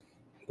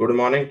Good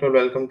morning to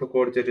welcome to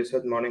Core J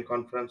Research Morning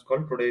Conference Call.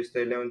 Today is the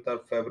 11th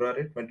of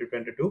February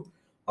 2022.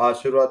 आज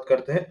शुरुआत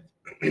करते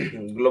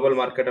हैं global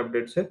market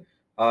update से।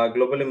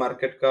 Globally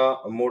market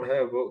का mood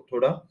है वो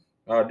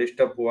थोड़ा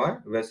डिस्टर्ब हुआ है।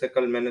 वैसे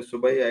कल मैंने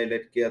सुबह ही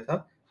हाईलाइट किया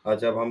था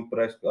जब हम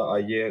प्रेस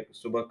ये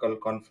सुबह कल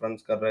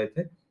कॉन्फ्रेंस कर रहे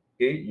थे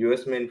कि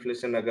यूएस में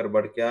इन्फ्लेशन अगर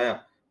बढ़ के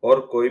आया और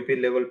कोई भी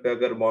लेवल पे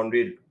अगर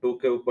बाउंड्री 2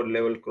 के ऊपर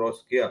लेवल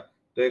क्रॉस किया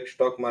तो एक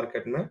स्टॉक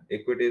मार्केट में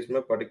इक्विटीज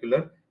में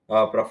particular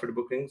profit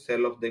booking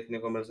cell of देखने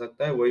को मिल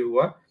सकता है। वही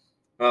हुआ।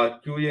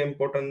 क्यों ये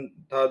इम्पोर्टेंट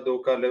था 2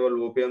 का लेवल,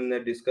 वो भी हमने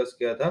डिस्कस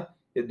किया था।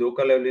 ये 2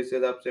 का लेवल इस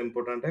हिसाब से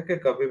इम्पोर्टेंट है कि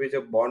कभी भी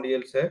जब बॉन्ड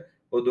यील्ड्स है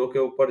वो 2 के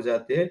ऊपर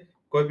जाती है,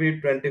 कोई भी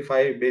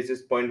 25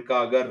 बेसिस पॉइंट का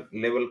अगर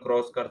लेवल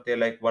क्रॉस करते हैं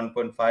लाइक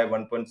 1.5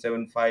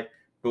 1.75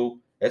 2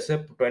 ऐसे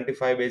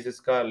 25 बेसिस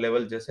का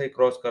लेवल जैसे ही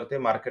क्रॉस करते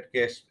हैं मार्केट के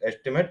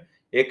एस्टिमेट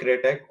एक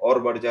रेट हाइक और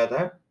बढ़ जाता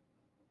है।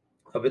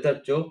 अभी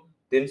तक जो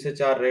 3 से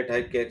 4 रेट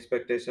हाइक की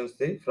एक्सपेक्टेशंस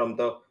थी फ्रॉम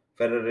द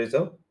फेडरल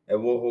रिजर्व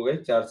वो हो गई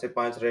 4 से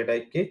 5 रेट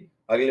हाइक की।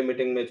 अगली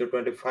मीटिंग में जो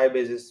 25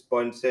 बेसिस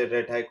पॉइंट से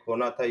रेट हाइक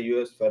होना था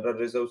यूएस फेडरल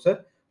रिजर्व से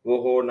वो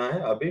होना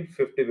है अभी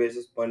 50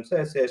 बेसिस पॉइंट से,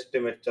 ऐसे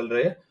एस्टिमेट चल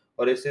रहे हैं।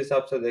 और इस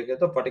हिसाब से देखें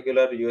तो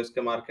पर्टिकुलर यूएस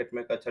के मार्केट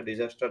में एक अच्छा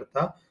डिजास्टर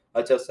था,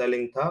 अच्छा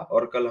सेलिंग था।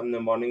 और कल हमने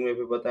मॉर्निंग में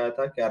भी बताया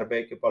था कि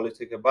आरबीआई की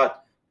पॉलिसी के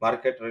बाद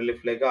मार्केट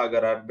रिलीफ लेगा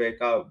अगर आरबीआई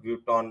का व्यू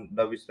टॉन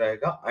डविश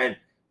रहेगा एंड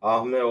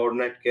हमें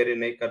ओवरनाइट कैरी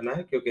नहीं करना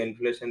है क्योंकि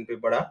इन्फ्लेशन भी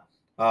बड़ा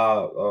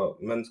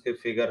मंथ्स के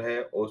फिगर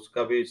है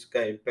उसका भी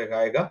इसका इम्पैक्ट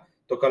आएगा।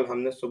 तो कल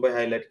हमने सुबह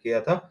हाईलाइट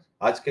किया था।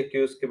 आज के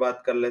क्यूज की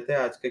बात कर लेते हैं।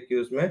 आज के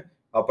क्यूज में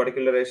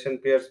पर्टिकुलर एशियन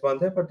पेयर्स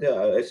बंद है, बट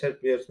एशियन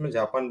पेयर्स में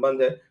जापान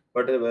बंद है,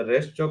 बट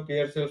रेस्ट जो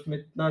पेयर्स है उसमें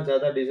इतना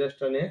ज्यादा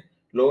डिजास्टर नहीं है।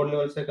 लोअर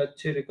लेवल से एक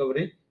अच्छी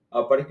recovery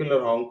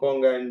particular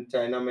Hong Kong and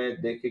China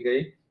में देखी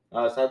गई।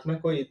 साथ में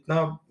कोई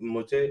इतना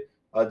मुझे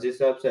जिस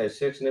हिसाब से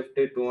एसएक्स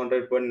निफ्टी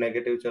 200 पॉइंट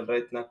नेगेटिव चल रहा है,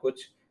 इतना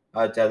कुछ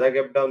ज्यादा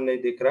गैप डाउन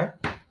नहीं दिख रहा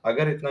है।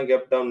 अगर इतना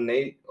गैप डाउन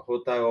नहीं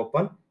होता है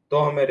ओपन तो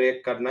हमें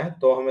रेक करना है,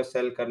 तो हमें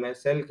सेल करना है।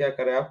 सेल क्या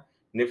करें आप,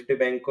 निफ्टी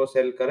बैंक को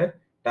सेल करें।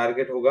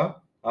 टारगेट होगा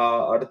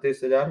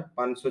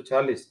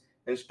 38,540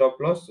 एंड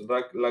स्टॉप लॉस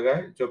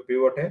लगाए जो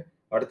पिवट है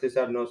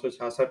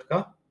 38,966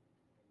 का।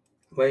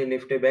 वही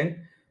निफ्टी बैंक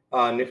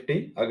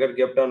निफ्टी अगर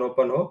गैप डाउन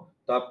ओपन हो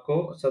तो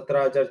आपको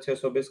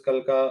 17,620 कल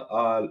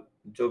का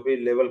जो भी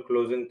लेवल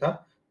क्लोजिंग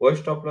था वही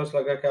स्टॉप लॉस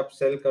लगा के आप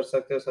सेल कर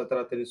सकते हैं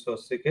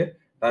 17,380 के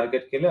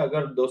टारगेट के लिए।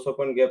 अगर 200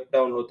 पॉइंट गैप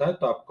डाउन होता है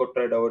तो आपको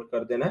ट्रेड अवॉइड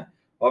कर देना है।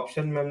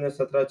 ऑप्शन में हमने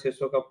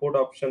 17,600 का पुट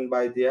ऑप्शन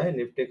बाय दिया है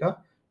निफ्टी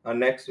का।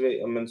 नेक्स्ट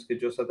मींस की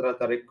जो 17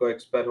 तारीख को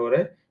एक्सपायर हो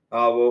रहे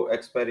वो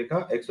एक्सपायरी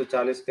का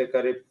 140 के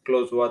करीब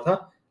क्लोज हुआ था।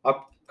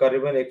 अब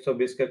करीबन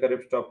 120 के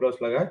करीब स्टॉप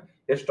लॉस लगा है।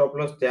 ये स्टॉप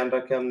लॉस ध्यान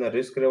रखें, हमने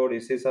रिस्क रिवॉर्ड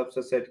इसी हिसाब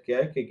से सेट किया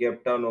है कि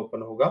गैप डाउन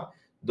ओपन होगा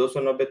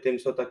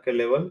 290-300 तक के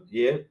लेवल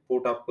ये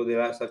पुट आपको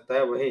दिला सकता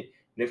है। वहीं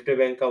निफ्टी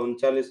बैंक का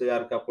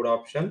 39,000 का पूरा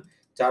ऑप्शन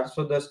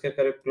 410 के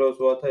करीब क्लोज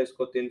हुआ था,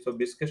 इसको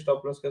 320 के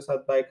स्टॉप लॉस के साथ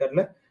बाय कर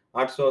ले।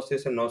 880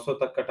 से 900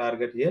 तक का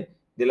टारगेट ये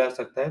दिला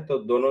सकता है। तो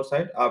दोनों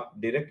साइड आप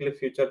डायरेक्टली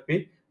फ्यूचर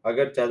भी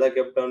अगर ज्यादा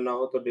गैप डाउन ना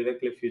हो तो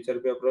डायरेक्टली फ्यूचर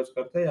भी अप्रोच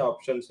करते हैं या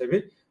ऑप्शन से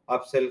भी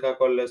आप सेल का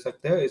कॉल ले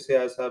सकते हो। इसी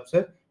हिसाब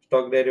से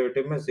स्टॉक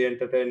डेरिवेटिव में जी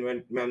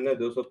एंटरटेनमेंट में हमने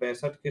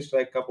 265 की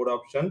स्ट्राइक का पूरा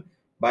ऑप्शन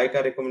बाय का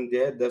रिकमेंड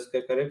दिया है। 10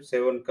 के करीब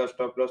 7 का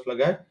स्टॉप लॉस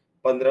लगाए,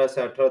 15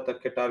 से 18 तक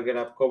के टारगेट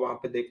आपको वहां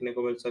पे देखने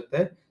को मिल सकता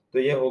है। तो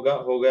ये हो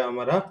गया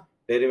हमारा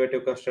डेरिवेटिव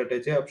का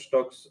स्ट्रेटेजी। अब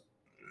stocks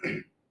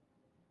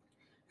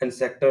and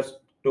sectors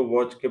to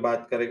watch की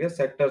बात करेंगे।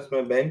 सेक्टर्स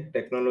में bank,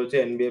 technology,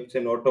 NBFC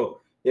and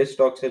auto ये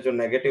स्टॉक्स है जो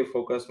नेगेटिव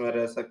फोकस में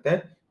रह सकता है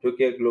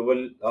क्योंकि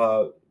global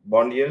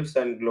bond yields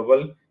and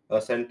global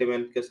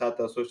sentiment के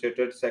साथ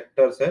एसोसिएटेड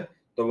सेक्टर्स है,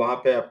 तो वहां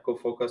पे आपको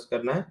फोकस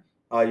करना है।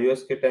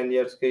 यूएस के 10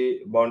 इयर्स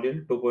की बॉन्ड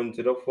यील्ड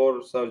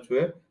 2.04 सर्च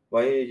हुए,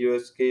 वहीं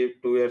यूएस की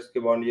 2 इयर्स की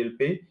बॉन्ड यील्ड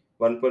भी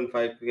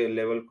 1.5 के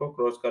लेवल को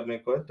क्रॉस करने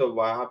को है। तो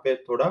वहां पे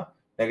थोड़ा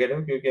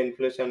नेगेटिव क्योंकि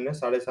इन्फ्लेशन ने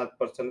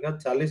 7.5% का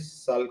 40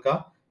 साल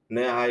का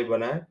नया हाई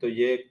बना है। तो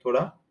ये एक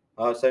थोड़ा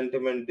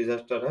सेंटिमेंट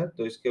डिजास्टर है,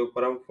 तो इसके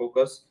ऊपर हम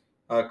फोकस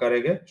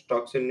करेंगे।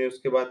 स्टॉक्स इन न्यूज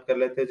की बात कर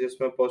लेते हैं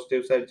जिसमें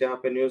पॉजिटिव साइड जहाँ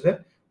पे न्यूज है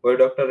वही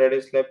doctor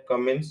Reddy's lab,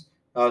 Cummins,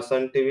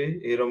 Sun TV,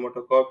 hero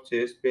MotoCorp,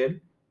 JSPL,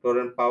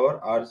 Torrent power,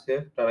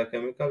 RCF, Tata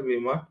chemical,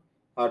 V-Mart,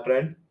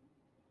 trend,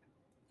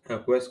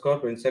 quest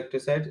Corp,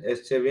 insecticide,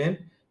 SJVN,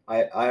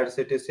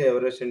 IRCTC,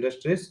 Everest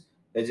industries,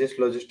 edges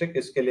logistic.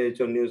 इसके लिए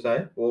जो न्यूज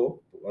आए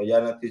वो या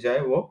नतीजा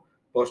है वो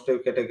पॉजिटिव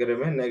कैटेगरी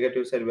में।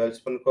 Negative side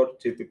Welspun Corp,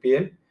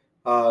 जीपीपीएल,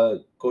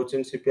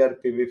 Cochin CPR,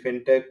 PB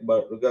fintech,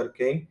 burger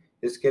king.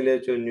 इसके लिए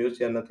जो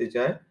न्यूज या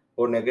नतीजा है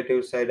वो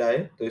नेगेटिव साइड आए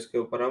तो इसके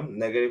ऊपर हम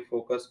नेगेटिव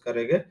फोकस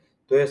करेंगे।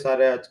 तो ये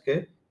सारे आज के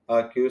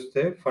क्यूज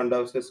थे। फंड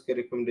हाउसेस के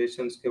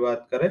रिकमेंडेशंस की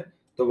बात करें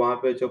तो वहां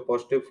पे जो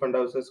पॉजिटिव फंड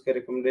हाउसेस के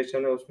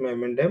रिकमेंडेशन है उसमें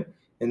एम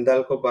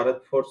हिंदाल को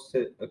भारत फोर्स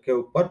के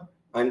ऊपर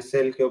एंड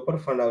सेल के ऊपर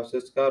फंड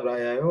हाउसेस का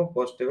राय है वो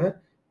पॉजिटिव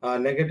है।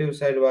 नेगेटिव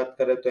साइड बात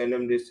करें तो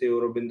NMDC,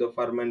 Aurobindo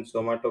pharma and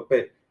Zomato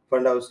पे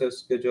फंड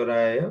हाउसेस के जो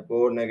राय है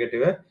वो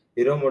नेगेटिव है।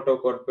 हीरो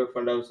मोटोकॉर्प पे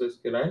फंड हाउसेस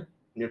की राय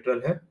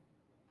न्यूट्रल है।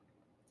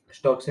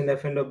 Stocks in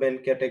F and ban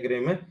category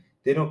में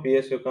तीनों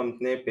PSU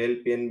company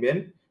pail,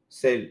 पीएनबीएन,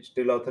 cell,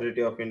 steel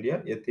authority of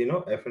India, ये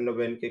तीनों एफ एंड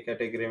ओन के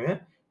कैटेगरी में है।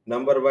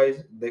 नंबर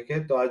वाइज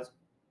देखें तो आज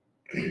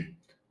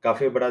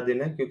काफी बड़ा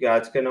दिन है, क्योंकि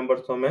आज के नंबर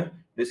तो हमें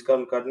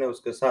डिस्काउंट करने,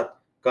 उसके साथ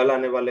कल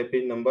आने वाले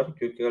भी नंबर,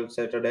 क्योंकि कल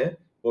सैटरडे है,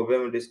 वो भी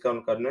हमें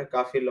डिस्काउंट करना है।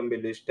 काफी लंबी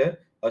लिस्ट है।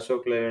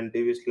 अशोक लेलैंड,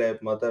 डिविस लैब,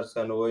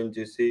 मदरसन,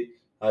 ओएनजीसी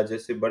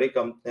जैसी बड़ी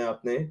कंपनियां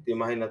अपने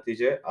तिमाही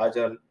नतीजे आज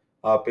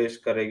पेश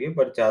करेगी,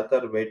 बट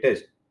ज्यादातर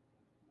weightage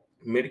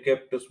mid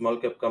cap to small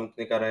cap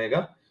company का रहेगा।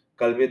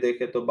 कल भी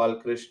देखे तो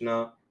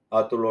बालकृष्ण,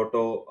 अतुल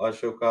ऑटो,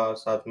 अशोका,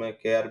 साथ में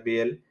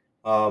केआरबीएल,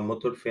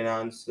 मुथूट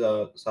फिनांस,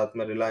 साथ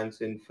में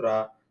Reliance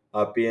infra,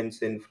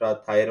 PNC infra,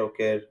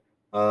 Thyrocare,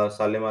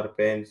 Shalimar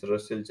paints,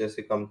 Russell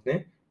जैसी कंपनी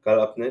कल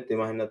अपने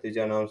तिमाही नतीजे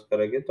अनाउंस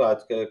करेगी। तो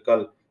आज के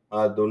कल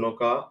दोनों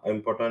का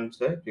इम्पोर्टेंस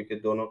है, क्योंकि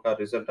दोनों का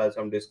रिजल्ट आज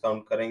हम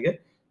डिस्काउंट करेंगे।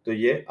 तो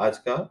ये आज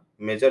का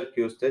मेजर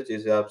क्यूज थे,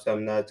 जिस हिसाब से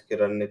हमने आज की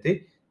रणनीति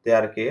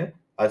तैयार की है।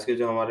 आज के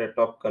जो हमारे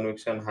top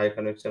conviction high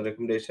conviction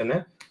recommendation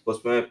है,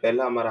 उसमें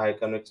पहला हमारा high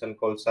conviction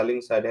call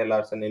selling side है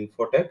लार्सन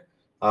इन्फोटेक,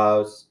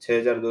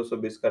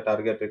 6220 का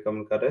टारगेट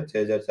रिकमेंड कर रहे हैं,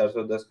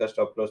 6410 का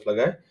स्टॉप लॉस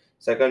लगाए।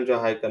 सेकंड जो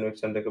हाई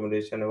कन्विक्शन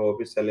रिकमेंडेशन है वो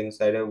भी सेलिंग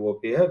साइड है, वो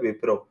भी है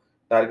विप्रो,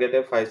 टारगेट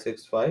है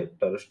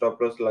 565,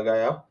 स्टॉप लॉस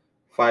लगाए आप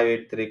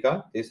 583 का।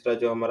 तीसरा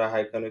जो हमारा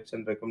हाई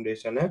कन्विक्शन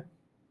रिकमेंडेशन है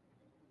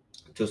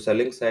जो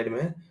सेलिंग साइड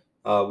में है,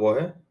 वो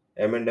है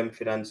M&M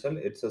Financial.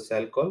 It's a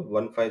sell call.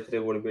 153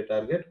 would be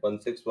target,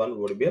 161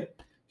 would be a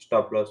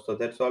stop loss. So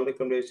that's all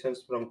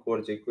recommendations from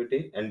Coach Equity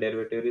and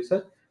Derivative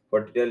Research.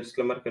 For detailed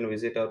disclaimer, can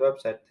visit our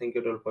website. Thank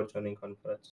you all for joining conference.